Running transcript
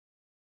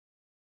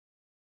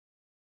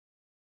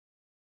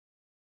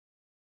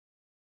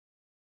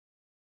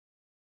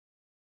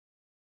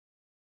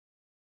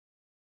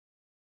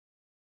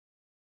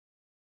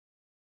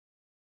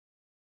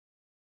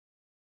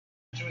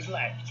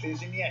left. Here's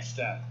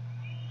Iniesta.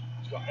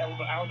 He's got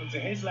Alba to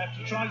his left.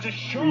 He tries a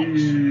shot.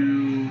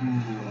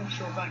 I'm not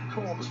sure if that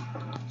caught.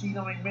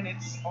 59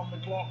 minutes on the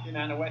clock in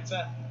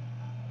Anoeta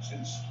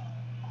since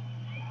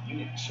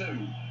minute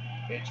 2.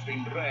 It's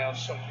been Real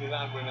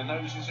Sociedad with the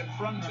noses in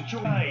front of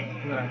Jorge.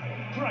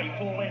 Great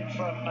ball in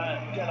from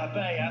De La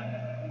Bella.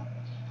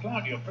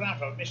 Claudio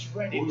Bravo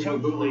misread it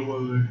totally.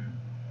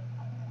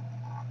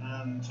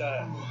 And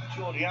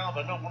Jordi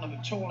Alba, not one of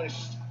the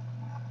tallest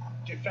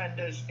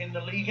defenders in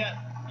the Liga,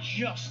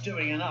 just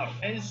doing enough.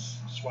 Is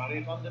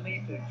Suarez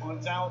underneath it,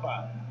 finds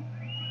Alba.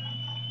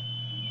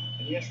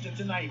 Iniesta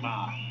to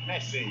Neymar.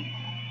 Messi.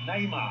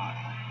 Neymar.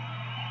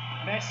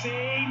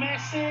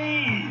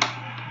 Messi!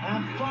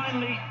 And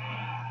finally,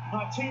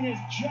 Martinez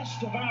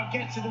just about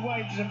gets it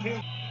away. There's a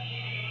field.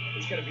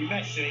 It's going to be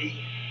Messi.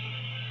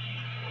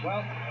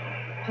 Well,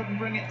 couldn't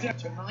bring it down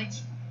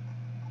tonight.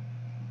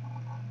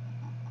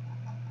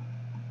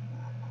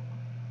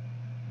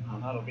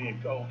 And that'll be a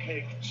goal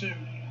kick too.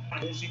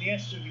 There's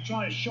Iniesta. If you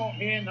try a shot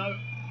here, no.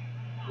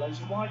 Lays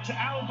it wide to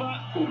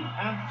Alba.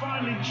 And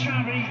finally,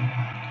 Xavi.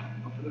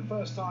 For the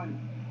first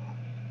time,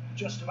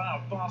 just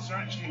about, Barca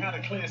actually had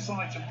a clear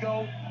sight of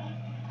goal.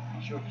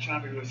 I'm sure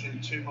Xavi was in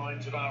two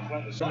minds about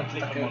whether slightly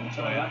from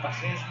Montoya.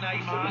 Here's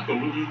Neymar.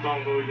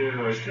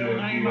 Still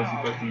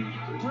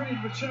Neymar.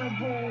 Brilliant return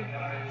ball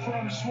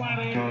from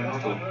Suarez.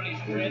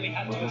 Really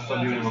had to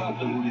assert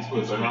himself and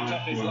switch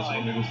up his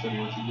line. He's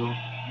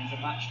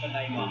a match for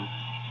Neymar.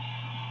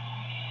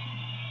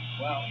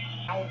 Well,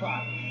 Alba.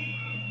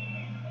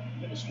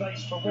 Bit of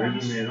space for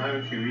once.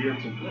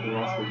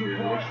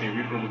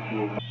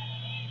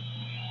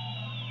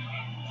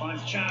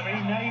 Finds Xavi,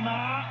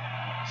 Neymar.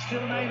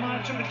 Still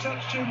Neymar, took a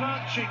touch too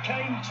much. It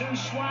came to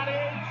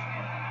Suarez.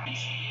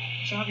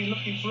 Xavi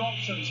looking for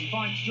options. He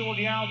finds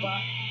Jordi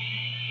Alba.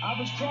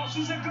 Alba's cross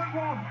is a good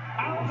one.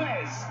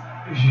 Alves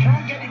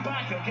can't get it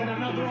back. He'll get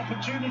another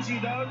opportunity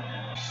though.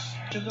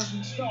 It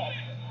doesn't stop.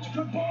 It's a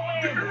good ball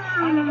in.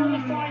 And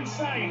another fine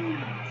save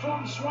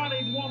from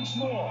Suarez once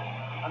more.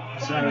 And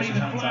finally the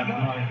flag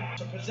up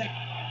to possess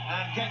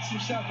and gets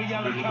himself a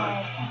yellow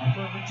card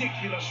for a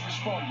ridiculous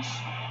response.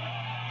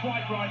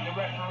 Quite right, the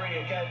referee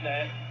again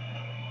there.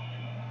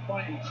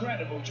 Quite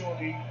incredible,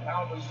 Jordi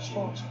Alba's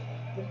response.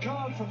 The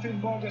card for Finn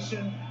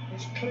Bogason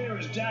is clear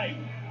as day.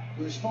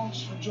 The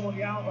response from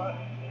Jordi Alba,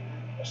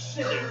 a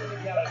silly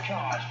yellow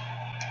card.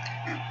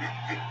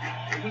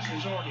 This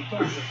has already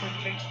gone, the free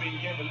kick's been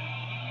given.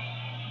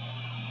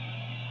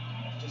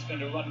 Just going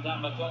to run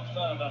down the clock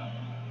further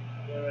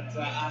here at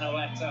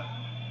Anoeta.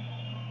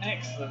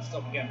 Excellent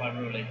stop again by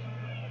Rulli.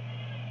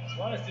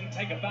 Suarez didn't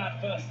take a bad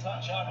first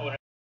touch either.